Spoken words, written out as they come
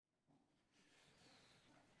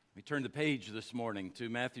We turn the page this morning to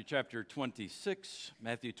Matthew chapter 26.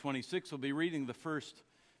 Matthew 26, we'll be reading the first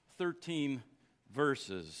 13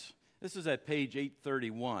 verses. This is at page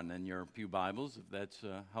 831 in your pew Bibles, if that's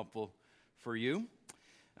helpful for you.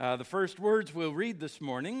 The first words we'll read this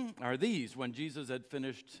morning are these: when Jesus had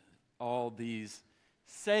finished all these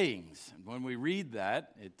sayings. And when we read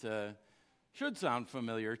that, it should sound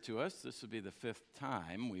familiar to us. This would be the fifth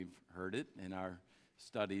time we've heard it in our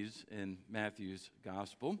studies in Matthew's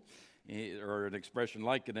gospel, or an expression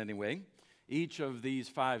like it anyway. Each of these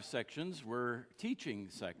 5 sections were teaching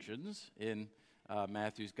sections in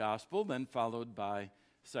Matthew's gospel, then followed by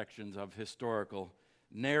sections of historical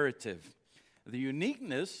narrative. The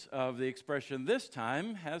uniqueness of the expression this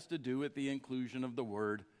time has to do with the inclusion of the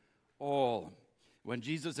word all. When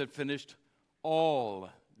Jesus had finished all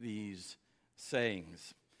these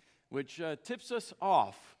sayings, which tips us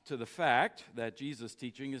off to the fact that Jesus'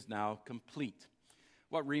 teaching is now complete.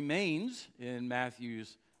 What remains in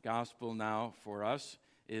Matthew's gospel now for us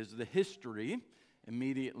is the history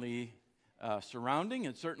immediately surrounding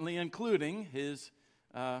and certainly including his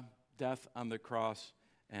death on the cross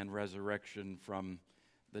and resurrection from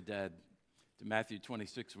the dead. To Matthew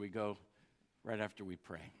 26 we go right after we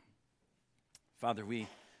pray. Father, we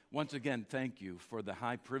once again thank you for the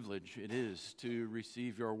high privilege it is to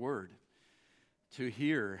receive your word, to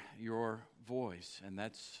hear your voice, and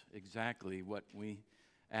that's exactly what we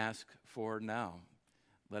ask for now.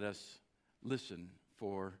 Let us listen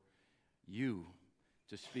for you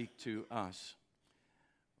to speak to us.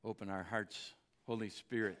 Open our hearts, Holy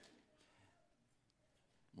Spirit.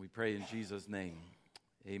 We pray in Jesus' name.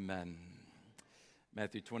 Amen.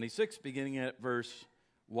 Matthew 26, beginning at verse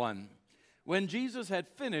 1. When Jesus had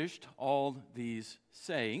finished all these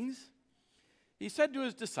sayings, he said to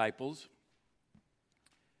his disciples,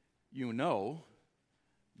 "You know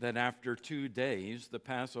that after 2 days the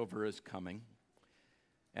Passover is coming,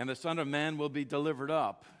 and the Son of Man will be delivered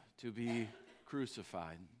up to be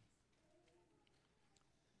crucified."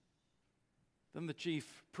 Then the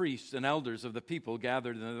chief priests and elders of the people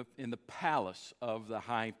gathered in the palace of the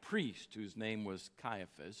high priest, whose name was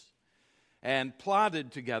Caiaphas, and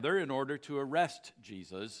plotted together in order to arrest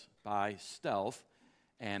Jesus by stealth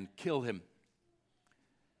and kill him.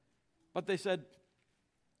 But they said,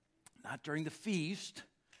 "Not during the feast,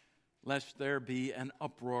 lest there be an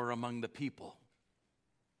uproar among the people."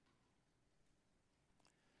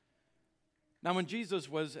 Now when Jesus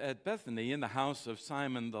was at Bethany in the house of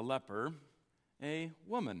Simon the leper, a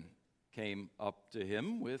woman came up to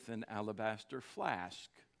him with an alabaster flask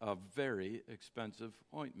of very expensive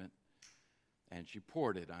ointment, and she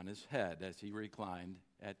poured it on his head as he reclined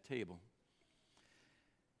at table.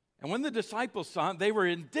 And when the disciples saw it, they were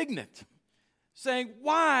indignant, saying,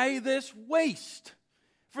 "Why this waste?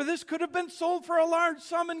 For this could have been sold for a large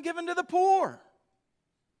sum and given to the poor."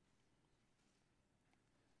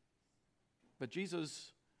 But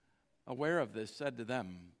Jesus, aware of this, said to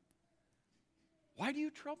them, "Why do you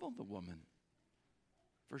trouble the woman?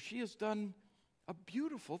 For she has done a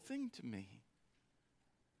beautiful thing to me.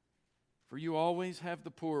 For you always have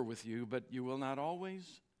the poor with you, but you will not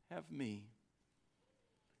always have me.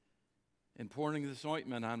 In pouring this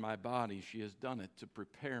ointment on my body, she has done it to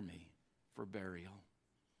prepare me for burial.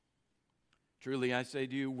 Truly I say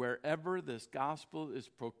to you, wherever this gospel is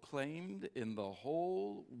proclaimed in the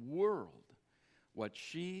whole world, what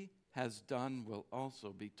she has done will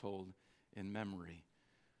also be told in memory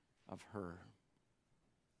of her."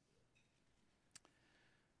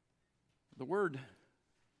 The word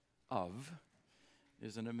 "of"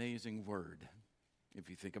 is an amazing word. If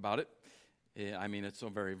you think about it, it's so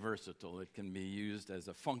very versatile. It can be used as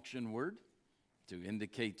a function word to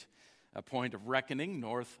indicate a point of reckoning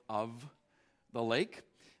north of the lake,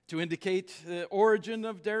 to indicate the origin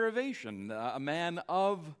of derivation, a man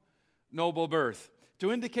of noble birth, to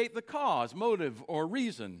indicate the cause, motive, or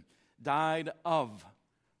reason, died of,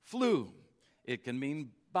 flew. It can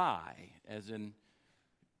mean by, as in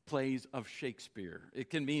plays of Shakespeare. It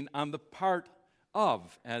can mean on the part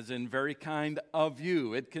of, as in very kind of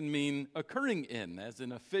you. It can mean occurring in, as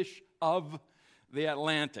in a fish of the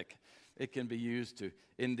Atlantic. It can be used to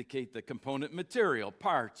indicate the component material,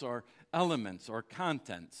 parts or elements or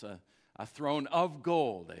contents. A throne of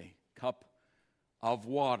gold, a cup of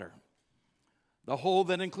water. The whole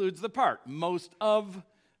that includes the part, most of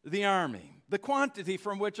the army. The quantity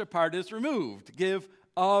from which a part is removed, give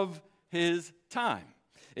of his time.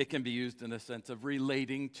 It can be used in a sense of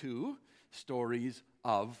relating to stories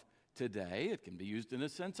of today. It can be used in a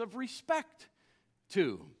sense of respect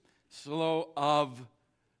to, slow of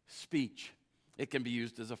speech. It can be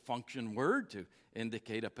used as a function word to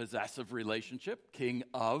indicate a possessive relationship, king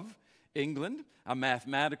of England, a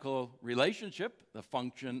mathematical relationship, the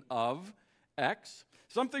function of X,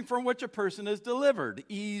 something from which a person is delivered,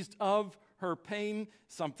 eased of her pain,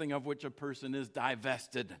 something of which a person is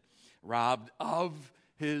divested, robbed of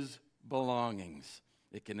his belongings.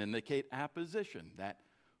 It can indicate apposition, that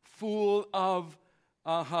fool of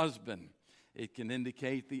a husband. It can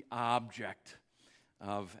indicate the object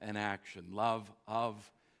of an action, love of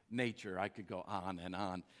nature. I could go on and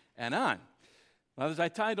on and on. Well, as I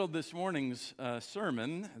titled this morning's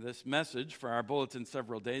sermon, this message for our bulletin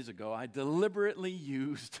several days ago, I deliberately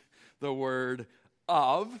used the word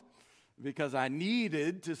of because I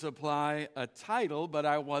needed to supply a title, but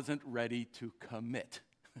I wasn't ready to commit.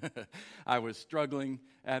 I was struggling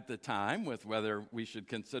at the time with whether we should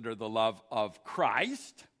consider the love of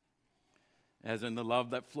Christ, as in the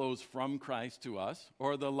love that flows from Christ to us,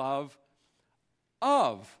 or the love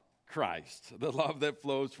of Christ, the love that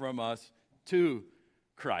flows from us to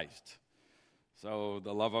Christ. So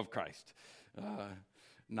the love of Christ,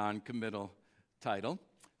 non-committal title.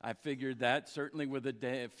 I figured that certainly with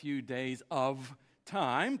a few days of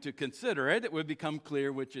time to consider it, it would become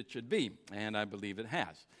clear which it should be, and I believe it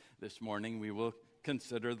has. This morning we will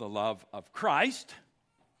consider the love of Christ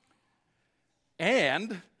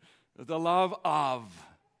and the love of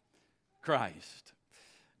Christ.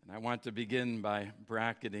 And I want to begin by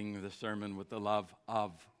bracketing the sermon with the love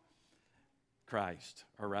of Christ,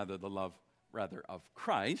 or rather the love of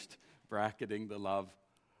Christ, bracketing the love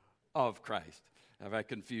of Christ. Have I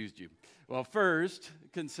confused you? Well, first,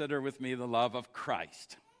 consider with me the love of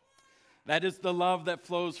Christ. That is the love that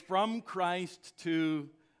flows from Christ to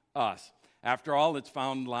us. After all, it's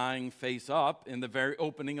found lying face up in the very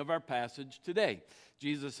opening of our passage today.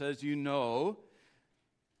 Jesus says, you know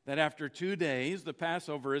that after 2 days the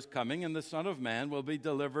Passover is coming and the Son of Man will be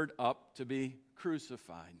delivered up to be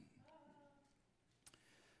crucified.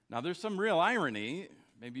 Now, there's some real irony,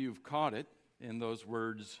 maybe you've caught it, in those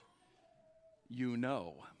words, you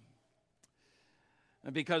know.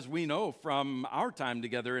 Because we know from our time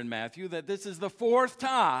together in Matthew that this is the 4th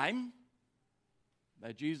time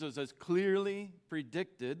that Jesus has clearly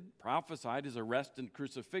predicted, prophesied his arrest and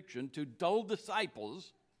crucifixion to dull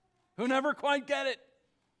disciples who never quite get it.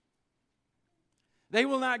 They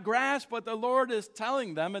will not grasp what the Lord is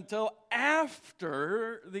telling them until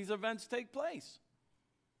after these events take place,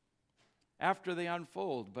 after they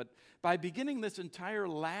unfold. But by beginning this entire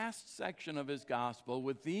last section of his gospel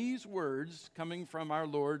with these words coming from our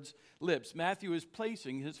Lord's lips, Matthew is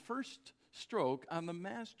placing his first stroke on the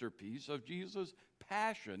masterpiece of Jesus'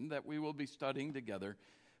 passion that we will be studying together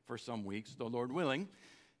for some weeks, the Lord willing,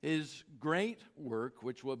 his great work,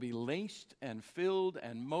 which will be laced and filled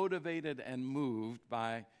and motivated and moved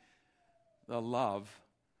by the love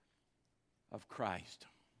of Christ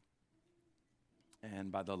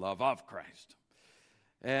and by the love of Christ,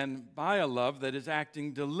 and by a love that is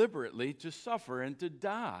acting deliberately to suffer and to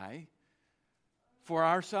die for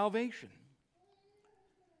our salvation.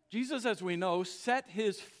 Jesus, as we know, set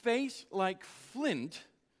his face like flint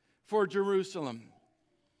for Jerusalem.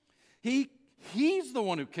 He's the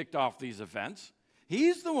one who kicked off these events.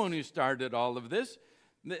 He's the one who started all of this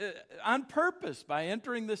on purpose by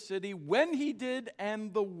entering the city when he did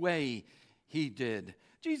and the way he did.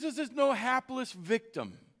 Jesus is no hapless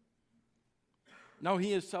victim. No,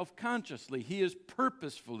 he is self-consciously, he is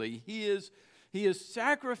purposefully, he is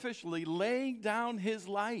sacrificially laying down his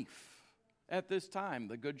life at this time,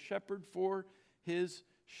 the good shepherd for his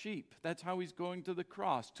sheep. That's how he's going to the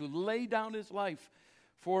cross, to lay down his life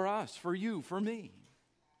for us, for you, for me.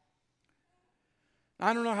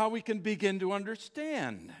 I don't know how we can begin to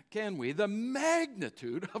understand, can we, the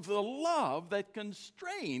magnitude of the love that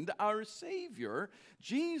constrained our Savior,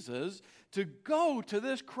 Jesus, to go to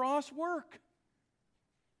this cross work,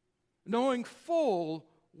 knowing full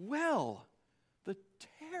well the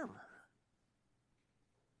terror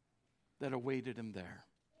that awaited him there.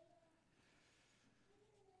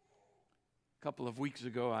 A couple of weeks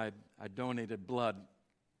ago, I donated blood.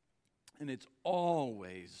 And it's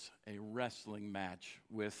always a wrestling match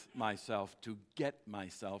with myself to get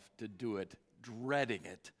myself to do it, dreading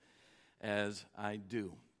it as I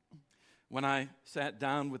do. When I sat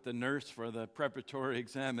down with the nurse for the preparatory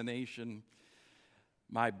examination,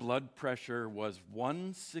 my blood pressure was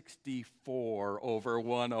 164 over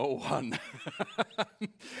 101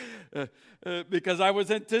 because I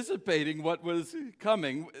was anticipating what was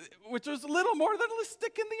coming, which was a little more than a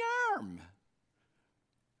stick in the arm.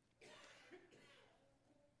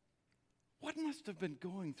 What must have been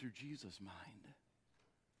going through Jesus' mind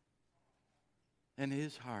and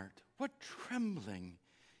his heart? What trembling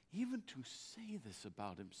even to say this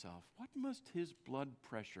about himself, what must his blood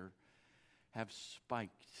pressure have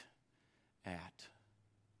spiked at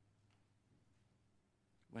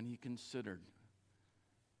when he considered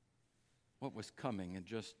what was coming in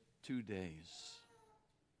just 2 days?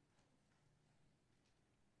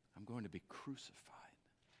 I'm going to be crucified.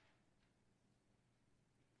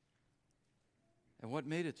 And what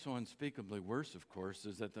made it so unspeakably worse, of course,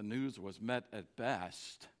 is that the news was met at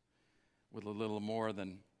best with a little more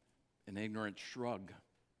than an ignorant shrug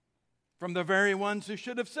from the very ones who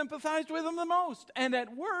should have sympathized with him the most, and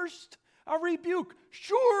at worst, a rebuke.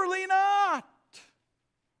 Surely not.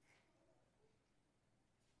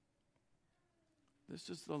 This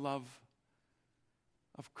is the love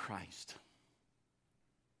of Christ.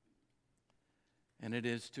 And it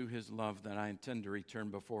is to his love that I intend to return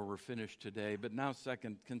before we're finished today. But now,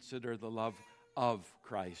 second, consider the love of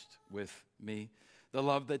Christ with me. The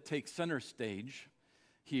love that takes center stage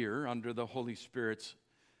here under the Holy Spirit's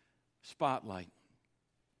spotlight.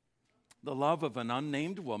 The love of an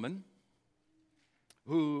unnamed woman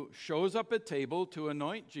who shows up at table to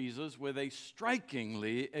anoint Jesus with a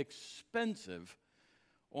strikingly expensive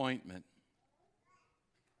ointment.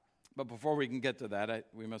 But before we can get to that,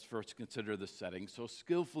 we must first consider the setting. So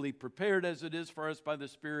skillfully prepared as it is for us by the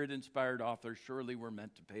Spirit-inspired author, surely we're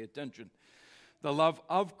meant to pay attention. The love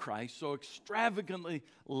of Christ, so extravagantly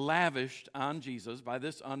lavished on Jesus by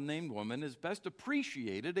this unnamed woman, is best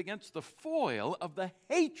appreciated against the foil of the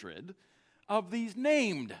hatred of these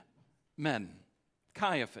named men.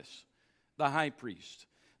 Caiaphas, the high priest,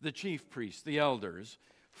 the chief priest, the elders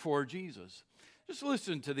for Jesus. Just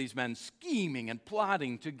listen to these men scheming and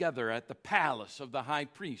plotting together at the palace of the high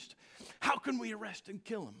priest. How can we arrest and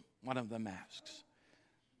kill him? One of them asks.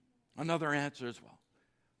 Another answers, well,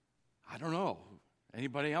 I don't know.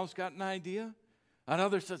 Anybody else got an idea?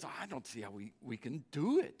 Another says, I don't see how we can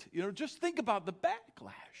do it. Just think about the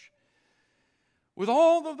backlash. With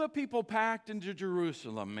all of the people packed into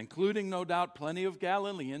Jerusalem, including no doubt plenty of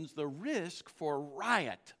Galileans, the risk for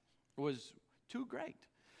riot was too great.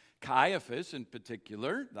 Caiaphas, in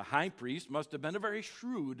particular, the high priest, must have been a very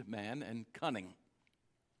shrewd man and cunning,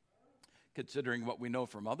 considering what we know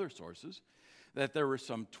from other sources, that there were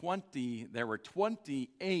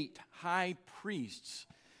 28 high priests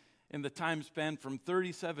in the time span from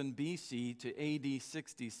 37 BC to AD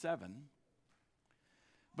 67,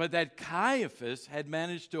 but that Caiaphas had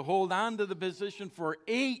managed to hold on to the position for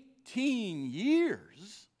 18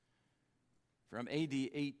 years, from AD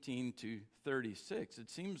 18 to 36. It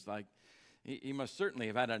seems like he must certainly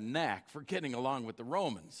have had a knack for getting along with the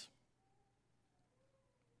Romans.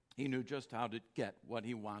 He knew just how to get what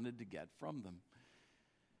he wanted to get from them.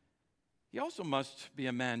 He also must be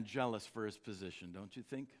a man jealous for his position, don't you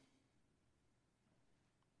think?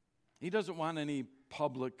 He doesn't want any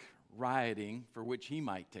public rioting for which he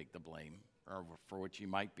might take the blame, or for which he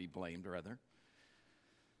might be blamed, rather.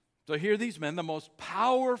 So here these men, the most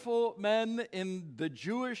powerful men in the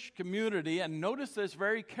Jewish community, and notice this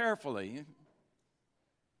very carefully,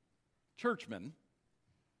 churchmen,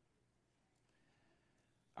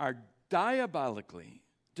 are diabolically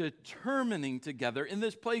determining together in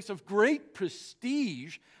this place of great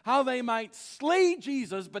prestige how they might slay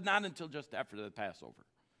Jesus, but not until just after the Passover.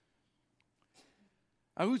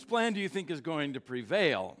 Now, whose plan do you think is going to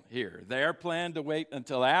prevail here? Their plan to wait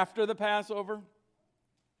until after the Passover?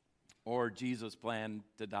 Or Jesus' plan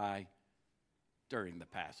to die during the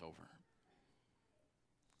Passover?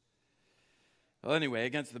 Well, anyway,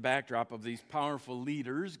 against the backdrop of these powerful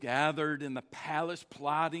leaders gathered in the palace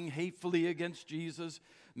plotting hatefully against Jesus,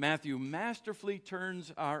 Matthew masterfully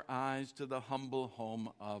turns our eyes to the humble home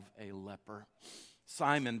of a leper,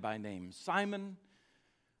 Simon by name, Simon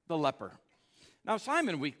the leper. Now,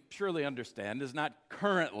 Simon, we surely understand, is not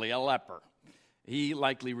currently a leper. He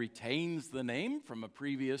likely retains the name from a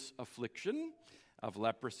previous affliction of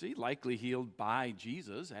leprosy, likely healed by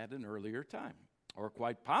Jesus at an earlier time, or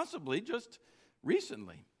quite possibly just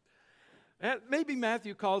recently. Maybe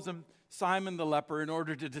Matthew calls him Simon the leper in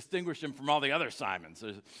order to distinguish him from all the other Simons.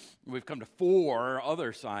 We've come to 4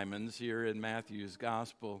 other Simons here in Matthew's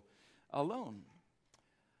gospel alone.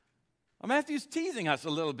 Well, Matthew's teasing us a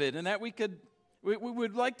little bit in that we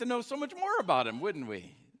would like to know so much more about him, wouldn't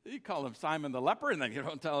we? You call him Simon the leper, and then you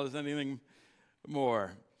don't tell us anything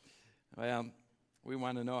more. Well, we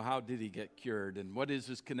want to know, how did he get cured, and what is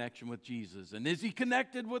his connection with Jesus? And is he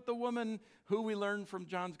connected with the woman who we learn from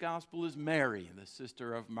John's gospel is Mary, the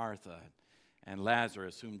sister of Martha, and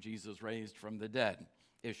Lazarus, whom Jesus raised from the dead?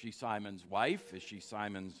 Is she Simon's wife? Is she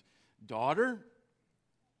Simon's daughter?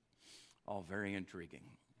 All very intriguing.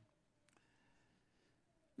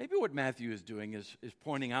 Maybe what Matthew is doing is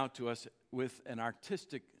pointing out to us with an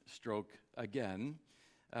artistic stroke again,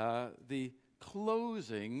 the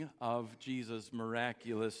closing of Jesus'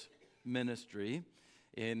 miraculous ministry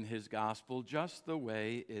in his gospel, just the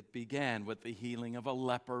way it began, with the healing of a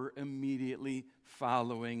leper immediately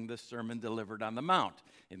following the sermon delivered on the Mount.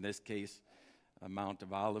 In this case, a Mount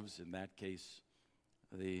of Olives. In that case,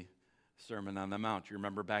 the Sermon on the Mount. You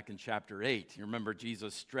remember back in chapter 8, you remember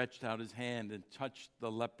Jesus stretched out his hand and touched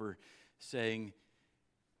the leper, saying,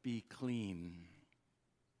 "Be clean."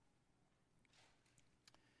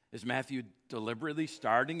 Is Matthew deliberately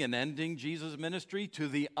starting and ending Jesus' ministry to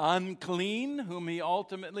the unclean, whom he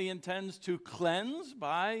ultimately intends to cleanse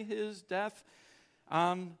by his death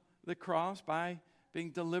on the cross, by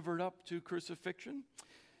being delivered up to crucifixion?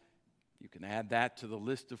 You can add that to the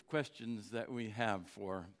list of questions that we have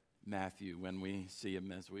for Matthew when we see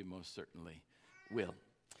him, as we most certainly will.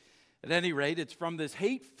 At any rate, it's from this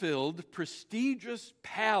hate-filled, prestigious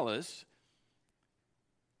palace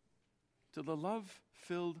to the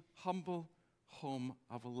love-filled, humble home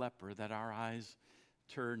of a leper that our eyes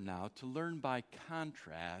turn now, to learn by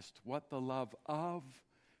contrast what the love of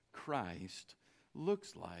Christ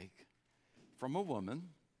looks like from a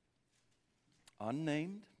woman,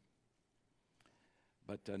 unnamed,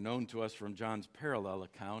 but known to us from John's parallel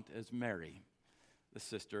account as Mary, the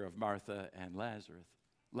sister of Martha and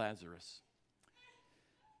Lazarus.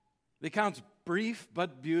 The account's brief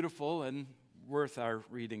but beautiful and worth our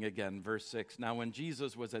reading again. Verse 6, "Now when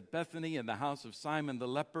Jesus was at Bethany in the house of Simon the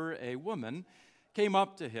leper, a woman came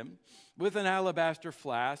up to him with an alabaster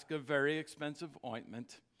flask of very expensive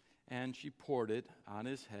ointment, and she poured it on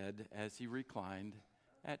his head as he reclined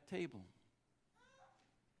at table."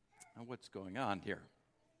 Now, what's going on here?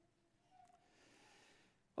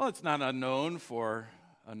 Well, it's not unknown for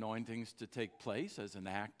anointings to take place as an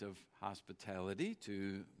act of hospitality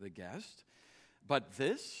to the guest. But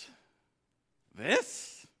this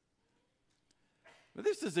is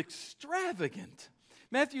extravagant.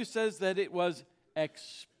 Matthew says that it was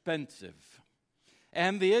expensive.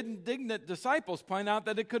 And the indignant disciples point out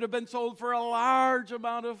that it could have been sold for a large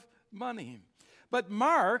amount of money. But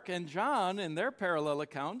Mark and John, in their parallel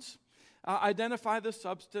accounts, identify the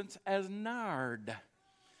substance as nard,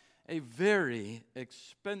 a very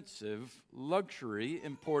expensive luxury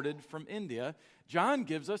imported from India. John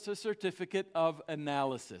gives us a certificate of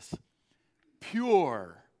analysis,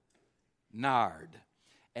 pure nard,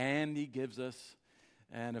 and he gives us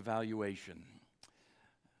an evaluation,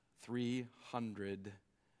 300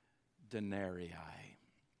 denarii.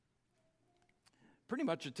 Pretty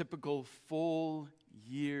much a typical full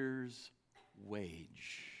year's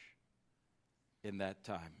wage in that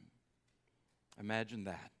time. Imagine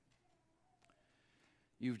that.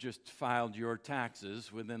 You've just filed your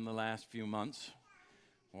taxes within the last few months,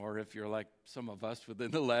 or if you're like some of us,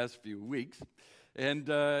 within the last few weeks. And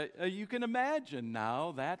you can imagine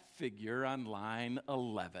now that figure on line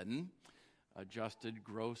 11, adjusted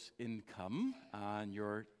gross income on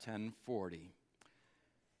your 1040.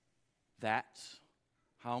 That's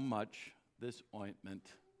how much this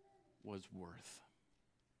ointment was worth.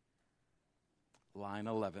 Line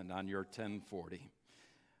 11 on your 1040.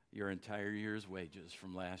 Your entire year's wages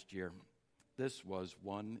from last year. This was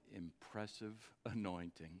one impressive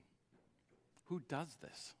anointing. Who does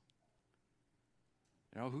this?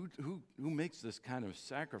 You know, who makes this kind of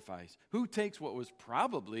sacrifice? Who takes what was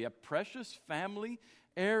probably a precious family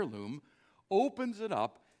heirloom, opens it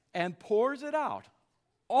up, and pours it out,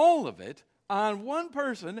 all of it, on one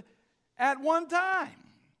person at one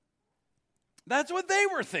time? That's what they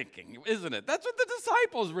were thinking, isn't it? That's what the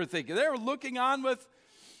disciples were thinking. They were looking on with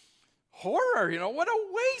horror. You know, what a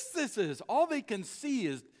waste this is. All they can see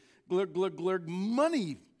is glug, glug, glug,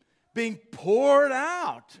 money being poured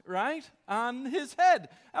out, right, on his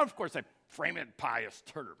head. And of course, they frame it in pious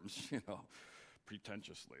terms, you know.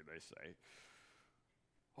 Pretentiously, they say,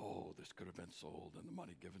 "Oh, this could have been sold and the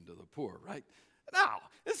money given to the poor," right? No,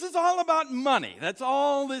 this is all about money. That's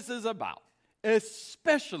all this is about,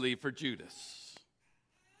 especially for Judas.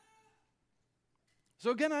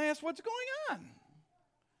 So again, I ask, what's going on?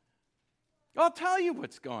 I'll tell you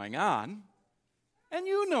what's going on, and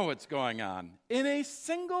you know what's going on. In a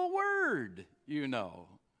single word, you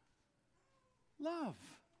know. Love.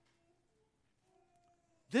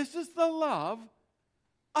 This is the love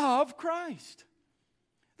of Christ.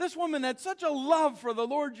 This woman had such a love for the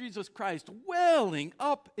Lord Jesus Christ welling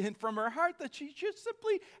up from her heart that she just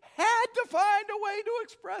simply had to find a way to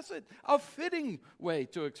express it, a fitting way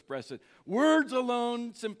to express it. Words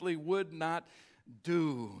alone simply would not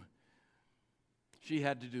do. She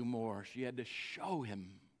had to do more. She had to show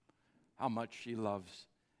him how much she loves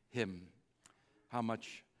him, how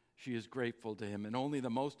much she is grateful to him. And only the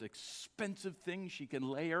most expensive thing she can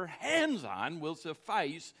lay her hands on will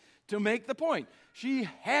suffice to make the point. She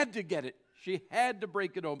had to get it. She had to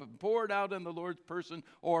break it open, pour it out on the Lord's person,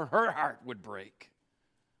 or her heart would break.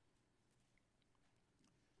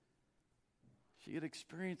 She had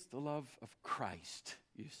experienced the love of Christ,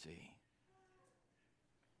 you see.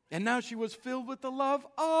 And now she was filled with the love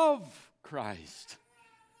of Christ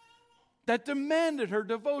that demanded her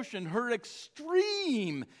devotion, her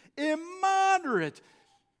extreme, immoderate,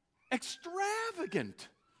 extravagant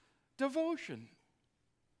devotion.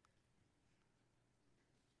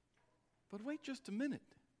 But wait just a minute.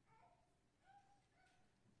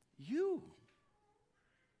 You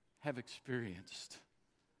have experienced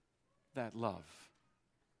that love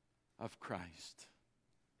of Christ,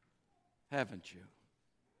 haven't you?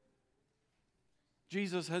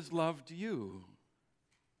 Jesus has loved you.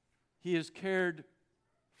 He has cared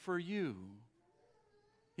for you.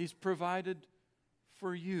 He's provided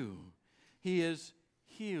for you. He has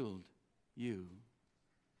healed you.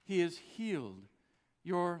 He has healed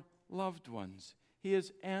your loved ones. He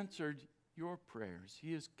has answered your prayers.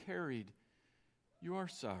 He has carried your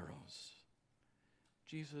sorrows.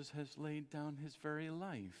 Jesus has laid down his very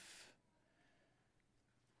life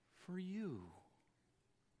for you.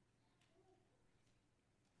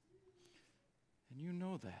 And you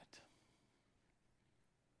know that.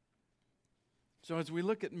 So as we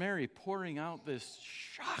look at Mary pouring out this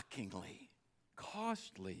shockingly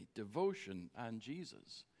costly devotion on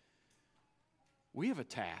Jesus, we have a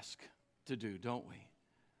task to do, don't we?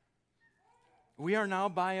 We are now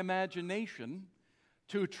by imagination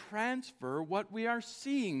to transfer what we are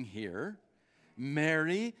seeing here,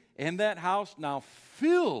 Mary in that house now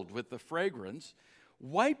filled with the fragrance,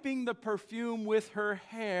 wiping the perfume with her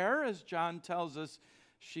hair, as John tells us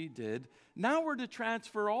she did. Now we're to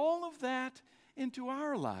transfer all of that into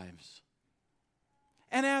our lives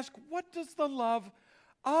and ask, what does the love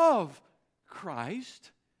of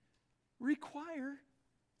Christ require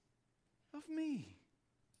of me?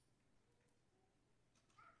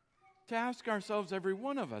 To ask ourselves, every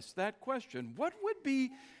one of us, that question, what would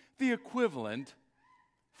be the equivalent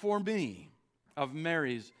for me of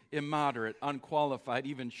Mary's immoderate, unqualified,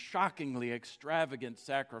 even shockingly extravagant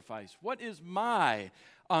sacrifice? What is my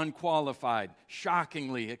unqualified,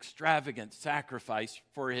 shockingly extravagant sacrifice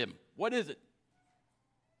for him? What is it?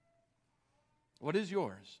 What is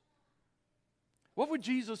yours? What would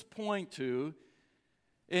Jesus point to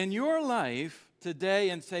in your life today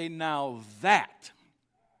and say, now that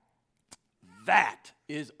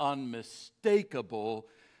is unmistakable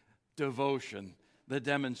devotion, the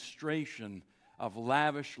demonstration of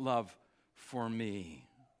lavish love for me,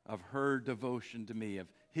 of her devotion to me, of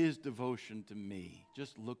his devotion to me.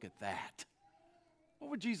 Just look at that.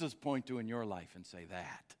 What would Jesus point to in your life and say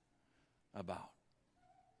that about?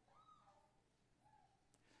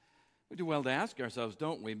 We do well to ask ourselves,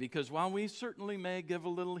 don't we? Because while we certainly may give a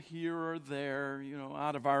little here or there,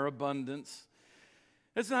 out of our abundance,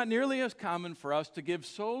 it's not nearly as common for us to give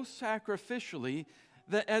so sacrificially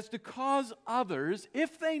that as to cause others,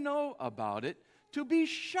 if they know about it, to be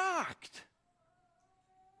shocked.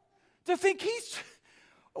 To think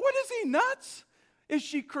what is he, nuts? Is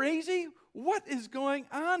she crazy? What is going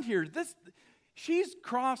on here? She's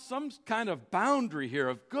crossed some kind of boundary here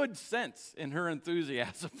of good sense in her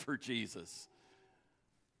enthusiasm for Jesus.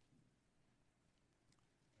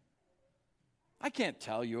 I can't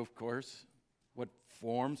tell you, of course, what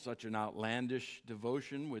form such an outlandish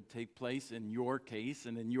devotion would take place in your case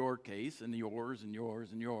and in your case and yours and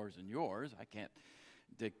yours and yours and yours. I can't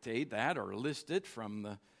dictate that or list it from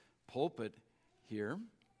the pulpit here.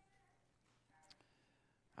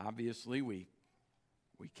 Obviously, we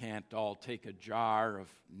can't all take a jar of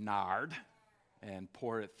nard and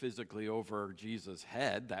pour it physically over Jesus'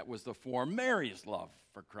 head. That was the form Mary's love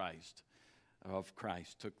for Christ, of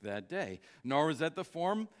Christ, took that day. Nor was that the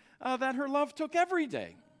form that her love took every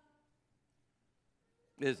day.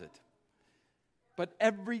 Is it? But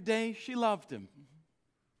every day she loved him.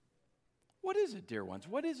 What is it, dear ones?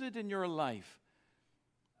 What is it in your life?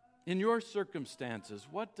 In your circumstances,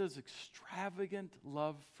 what does extravagant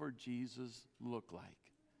love for Jesus look like?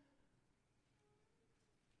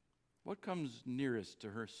 What comes nearest to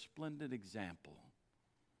her splendid example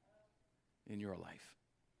in your life?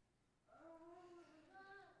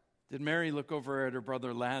 Did Mary look over at her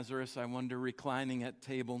brother Lazarus, I wonder, reclining at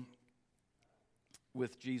table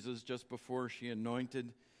with Jesus just before she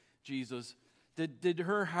anointed Jesus? Did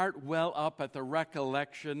her heart well up at the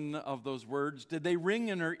recollection of those words? Did they ring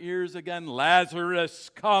in her ears again? Lazarus,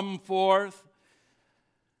 come forth.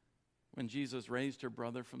 when Jesus raised her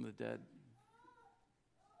brother from the dead?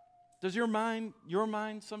 Does your mind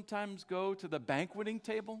sometimes go to the banqueting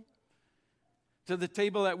table? To the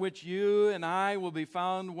table at which you and I will be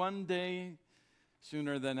found one day,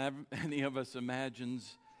 sooner than any of us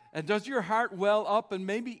imagines. And does your heart well up, and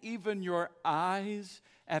maybe even your eyes,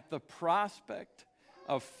 at the prospect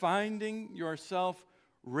of finding yourself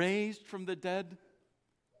raised from the dead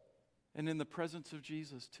and in the presence of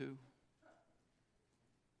Jesus too?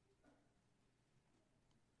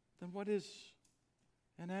 Then what is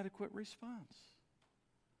an adequate response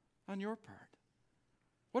on your part?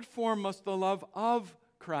 What form must the love of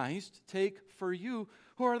Christ take for you,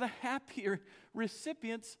 who are the happier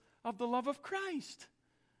recipients of the love of Christ?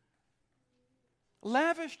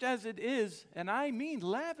 Lavished as it is, and I mean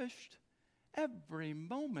lavished, every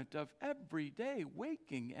moment of every day,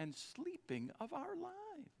 waking and sleeping of our lives.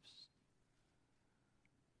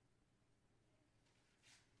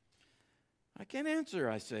 I can't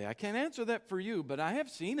answer that for you, but I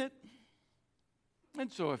have seen it.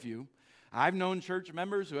 And so have you. I've known church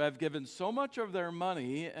members who have given so much of their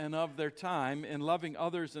money and of their time in loving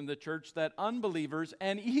others in the church that unbelievers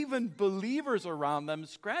and even believers around them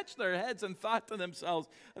scratched their heads and thought to themselves,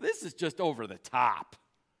 this is just over the top.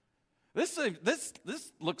 This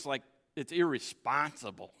looks like it's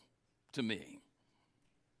irresponsible to me.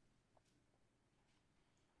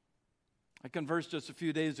 I conversed just a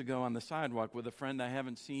few days ago on the sidewalk with a friend I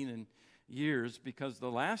haven't seen in years, because the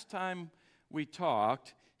last time we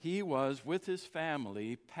talked, he was with his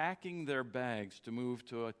family packing their bags to move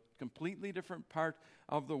to a completely different part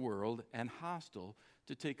of the world and hostile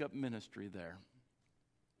to take up ministry there.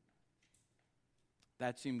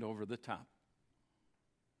 That seemed over the top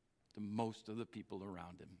to most of the people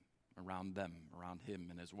around him, around him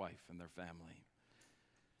and his wife and their family.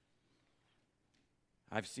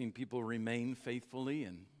 I've seen people remain faithfully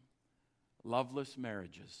in loveless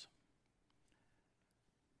marriages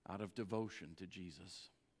out of devotion to Jesus.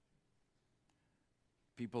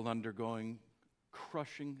 People undergoing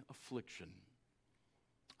crushing affliction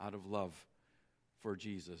out of love for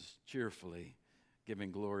Jesus, cheerfully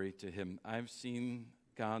giving glory to him. I've seen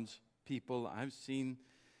God's people, I've seen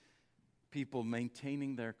people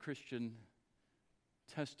maintaining their Christian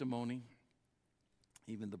testimony,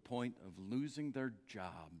 even the point of losing their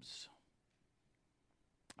jobs.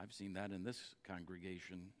 I've seen that in this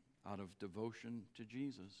congregation out of devotion to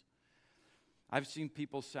Jesus. I've seen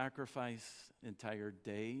people sacrifice entire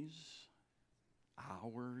days,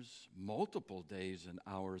 hours, multiple days and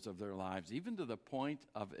hours of their lives, even to the point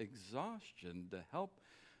of exhaustion, to help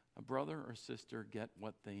a brother or sister get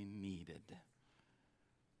what they needed.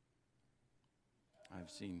 I've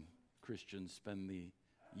seen Christians spend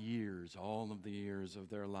all of the years of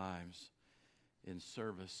their lives in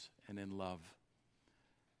service and in love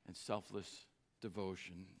and selfless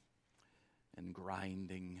devotion and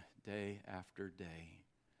grinding day after day,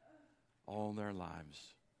 all their lives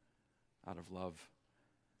out of love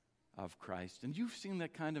of Christ. And you've seen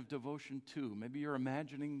that kind of devotion too. Maybe you're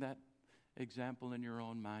imagining that example in your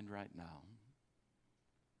own mind right now.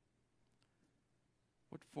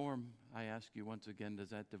 What form, I ask you once again, does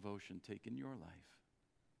that devotion take in your life?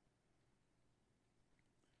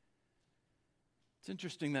 It's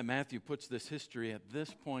interesting that Matthew puts this history at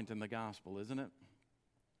this point in the gospel, isn't it?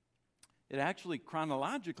 It actually,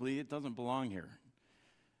 chronologically, it doesn't belong here.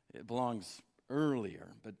 It belongs earlier,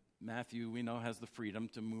 but Matthew, we know, has the freedom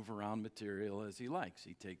to move around material as he likes.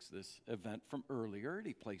 He takes this event from earlier and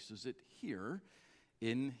he places it here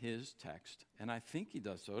in his text, and I think he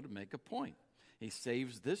does so to make a point. He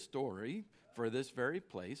saves this story for this very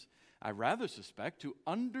place, I rather suspect, to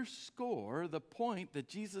underscore the point that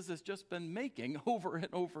Jesus has just been making over and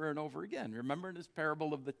over and over again. Remember in his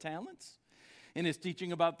parable of the talents? In his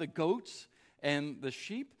teaching about the goats and the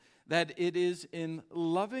sheep, that it is in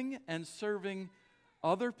loving and serving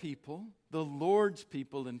other people, the Lord's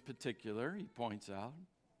people in particular, he points out,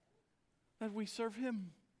 that we serve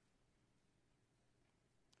him,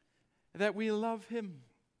 that we love him.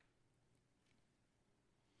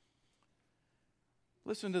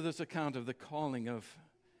 Listen to this account of the calling of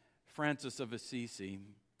Francis of Assisi.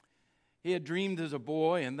 He had dreamed as a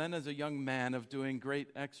boy and then as a young man of doing great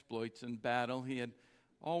exploits in battle. He had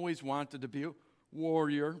always wanted to be a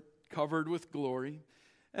warrior covered with glory.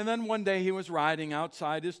 And then one day he was riding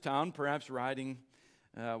outside his town, perhaps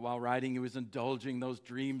while riding he was indulging those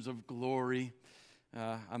dreams of glory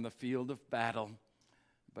on the field of battle.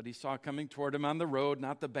 But he saw coming toward him on the road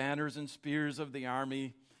not the banners and spears of the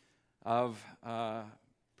army of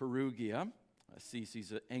Perugia,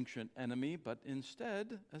 Assisi's ancient enemy, but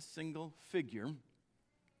instead a single figure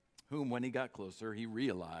whom, when he got closer, he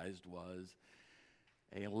realized was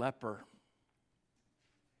a leper.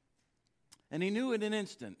 And he knew in an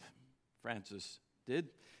instant, Francis did,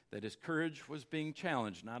 that his courage was being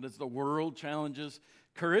challenged, not as the world challenges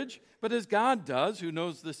courage, but as God does, who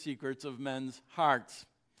knows the secrets of men's hearts.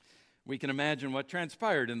 We can imagine what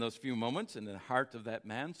transpired in those few moments in the heart of that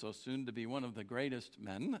man, so soon to be one of the greatest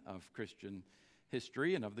men of Christian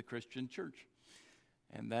history and of the Christian church.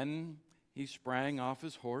 And then he sprang off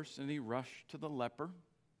his horse and he rushed to the leper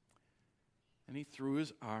and he threw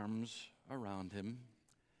his arms around him,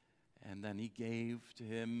 and then he gave to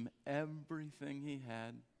him everything he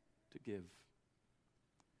had to give.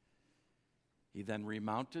 He then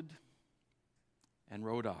remounted and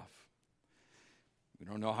rode off. We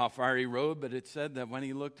don't know how far he rode, but it said that when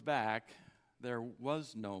he looked back, there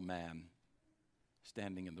was no man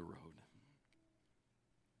standing in the road.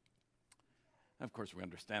 Of course, we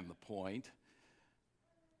understand the point.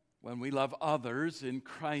 When we love others in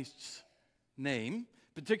Christ's name,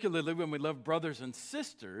 particularly when we love brothers and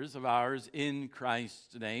sisters of ours in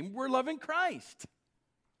Christ's name, we're loving Christ.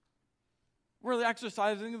 We're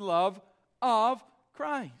exercising the love of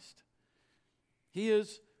Christ. He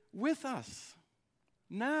is with us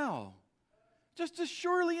now, just as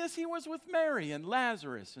surely as he was with Mary and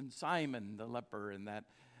Lazarus and Simon the leper in that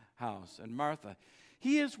house and Martha.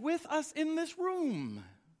 He is with us in this room.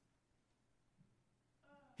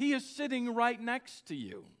 He is sitting right next to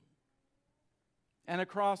you and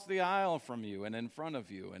across the aisle from you and in front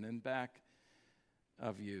of you and in back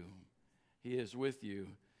of you. He is with you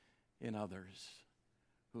in others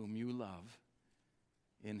whom you love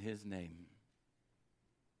in his name.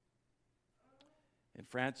 In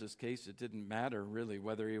Francis' case, it didn't matter really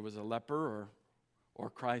whether he was a leper or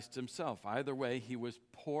Christ himself. Either way, he was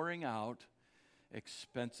pouring out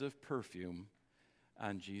expensive perfume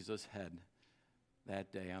on Jesus' head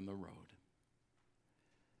that day on the road.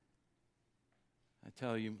 I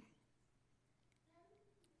tell you,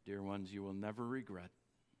 dear ones, you will never regret.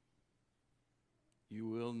 You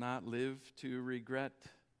will not live to regret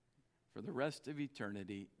for the rest of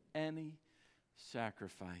eternity any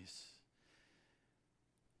sacrifice,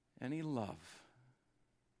 any love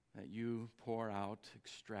that you pour out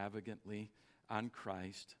extravagantly on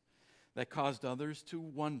Christ that caused others to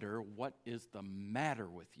wonder, what is the matter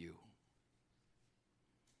with you?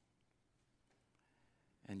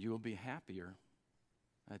 And you will be happier,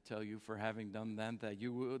 I tell you, for having done that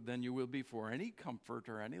than you will be for any comfort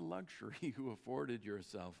or any luxury you afforded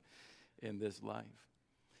yourself in this life.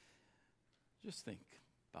 Just think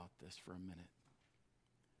about this for a minute.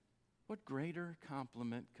 What greater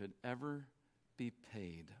compliment could ever be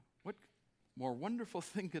paid? What more wonderful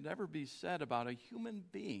thing could ever be said about a human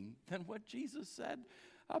being than what Jesus said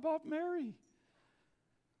about Mary?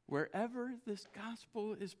 Wherever this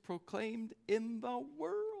gospel is proclaimed in the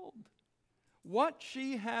world, what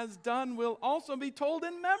she has done will also be told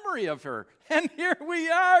in memory of her. And here we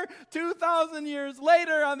are, 2,000 years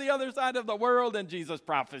later, on the other side of the world, and Jesus'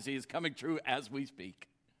 prophecy is coming true as we speak.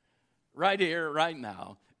 Right here, right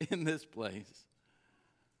now, in this place.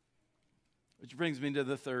 Which brings me to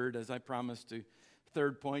the third, as I promised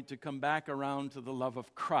third point, to come back around to the love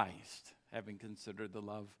of Christ, having considered the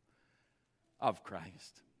love of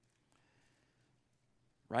Christ.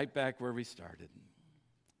 Right back where we started.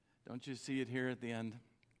 Don't you see it here at the end?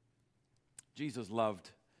 Jesus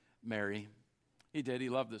loved Mary. He did. He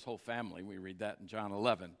loved his whole family. We read that in John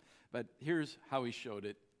 11. But here's how he showed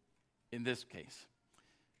it in this case.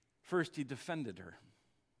 First, he defended her.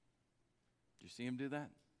 Did you see him do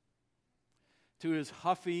that? To his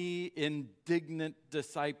huffy, indignant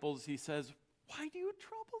disciples, he says, "Why do you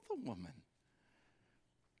trouble the woman?"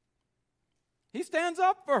 He stands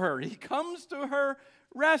up for her. He comes to her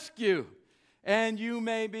rescue. And you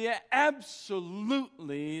may be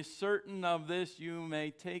absolutely certain of this. You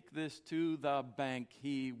may take this to the bank.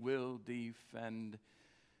 He will defend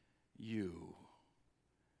you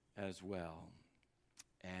as well.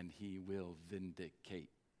 And he will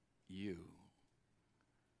vindicate you.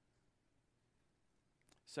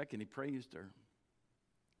 Second, he praised her.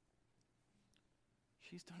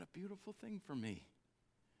 She's done a beautiful thing for me,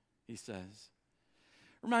 he says.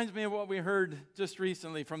 Reminds me of what we heard just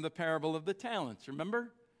recently from the parable of the talents.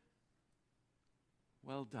 Remember?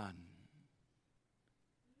 Well done.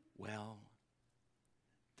 Well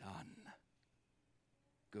done.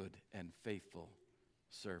 Good and faithful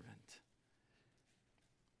servant.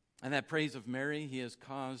 And that praise of Mary he has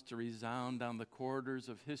caused to resound down the corridors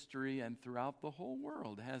of history and throughout the whole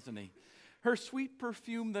world, hasn't he? Her sweet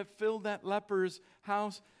perfume that filled that leper's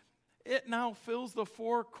house, it now fills the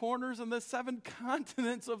four corners and the seven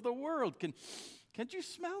continents of the world. Can Can't you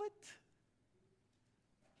smell it?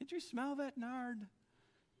 Can't you smell that nard?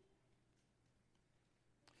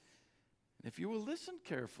 If you will listen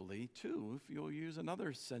carefully, too, if you'll use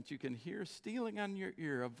another sense, you can hear stealing on your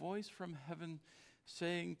ear a voice from heaven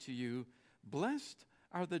saying to you, "Blessed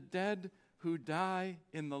are the dead who die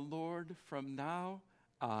in the Lord from now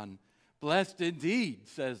on. Blessed indeed,"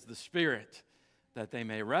 says the Spirit, "that they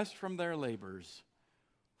may rest from their labors,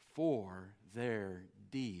 for their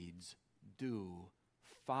deeds do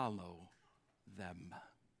follow them."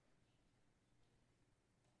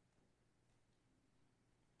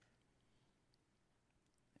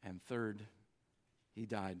 And third, he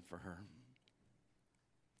died for her.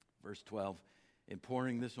 Verse 12, "In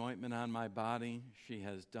pouring this ointment on my body, she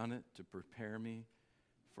has done it to prepare me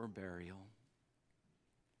for burial."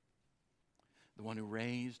 The one who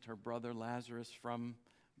raised her brother Lazarus from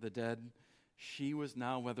the dead, she was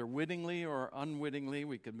now, whether wittingly or unwittingly,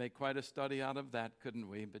 we could make quite a study out of that, couldn't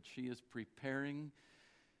we? But she is preparing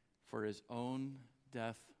for his own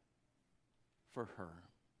death for her.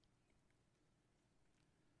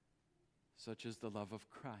 Such is the love of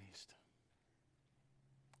Christ,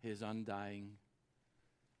 his undying,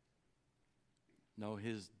 no,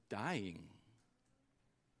 his dying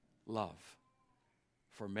love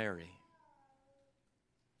for Mary,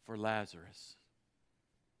 for Lazarus,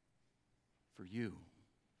 for you,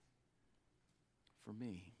 for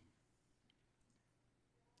me,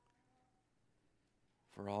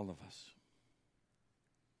 for all of us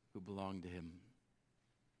who belong to him.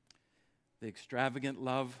 The extravagant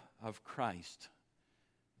love of Christ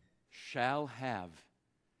shall have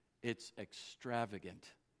its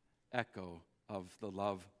extravagant echo of the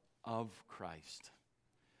love of Christ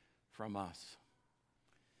from us,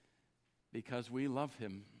 because we love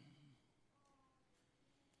him,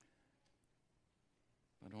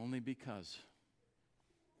 but only because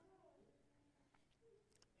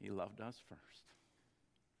he loved us first.